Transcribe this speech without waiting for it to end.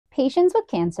Patients with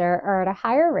cancer are at a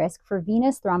higher risk for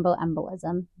venous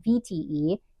thromboembolism,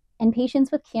 VTE, and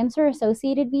patients with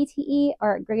cancer-associated VTE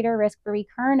are at greater risk for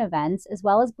recurrent events as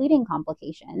well as bleeding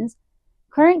complications.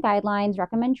 Current guidelines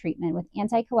recommend treatment with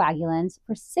anticoagulants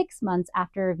for 6 months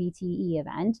after a VTE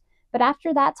event, but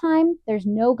after that time, there's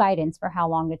no guidance for how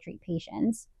long to treat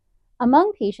patients.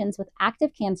 Among patients with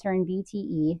active cancer and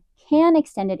VTE, can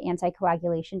extended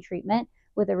anticoagulation treatment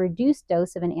with a reduced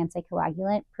dose of an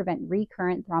anticoagulant prevent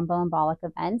recurrent thromboembolic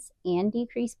events and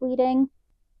decrease bleeding?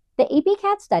 The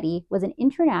APCAT study was an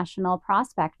international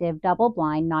prospective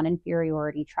double-blind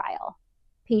non-inferiority trial.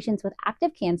 Patients with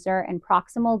active cancer and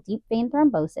proximal deep vein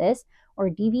thrombosis, or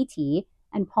DVT,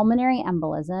 and pulmonary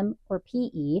embolism, or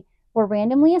PE, were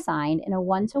randomly assigned in a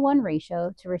 1-to-1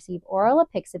 ratio to receive oral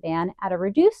Apixaban at a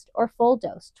reduced or full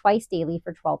dose twice daily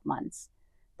for 12 months.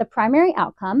 The primary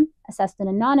outcome, assessed in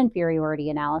a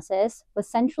non-inferiority analysis, was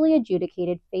centrally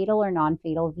adjudicated fatal or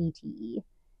non-fatal VTE.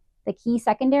 The key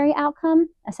secondary outcome,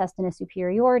 assessed in a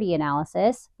superiority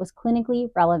analysis, was clinically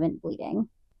relevant bleeding.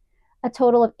 A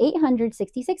total of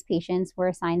 866 patients were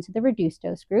assigned to the reduced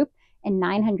dose group, and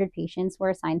 900 patients were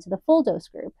assigned to the full dose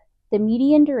group. The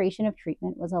median duration of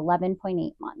treatment was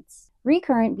 11.8 months.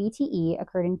 Recurrent VTE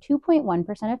occurred in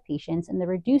 2.1% of patients in the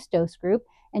reduced dose group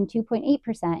and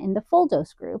 2.8% in the full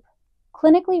dose group.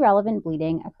 Clinically relevant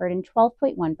bleeding occurred in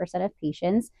 12.1% of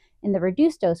patients in the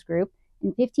reduced dose group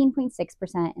and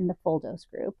 15.6% in the full dose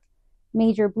group.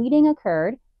 Major bleeding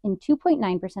occurred in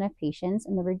 2.9% of patients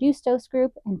in the reduced dose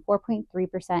group and 4.3%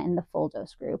 in the full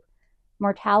dose group.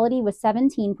 Mortality was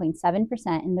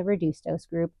 17.7% in the reduced dose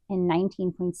group and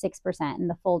 19.6% in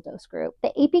the full dose group.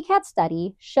 The APCAT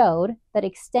study showed that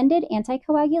extended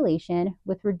anticoagulation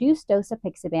with reduced dose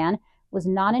Apixaban was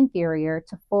non-inferior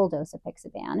to full dose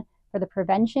Apixaban for the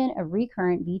prevention of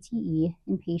recurrent VTE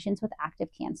in patients with active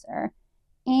cancer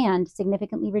and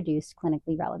significantly reduced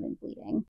clinically relevant bleeding.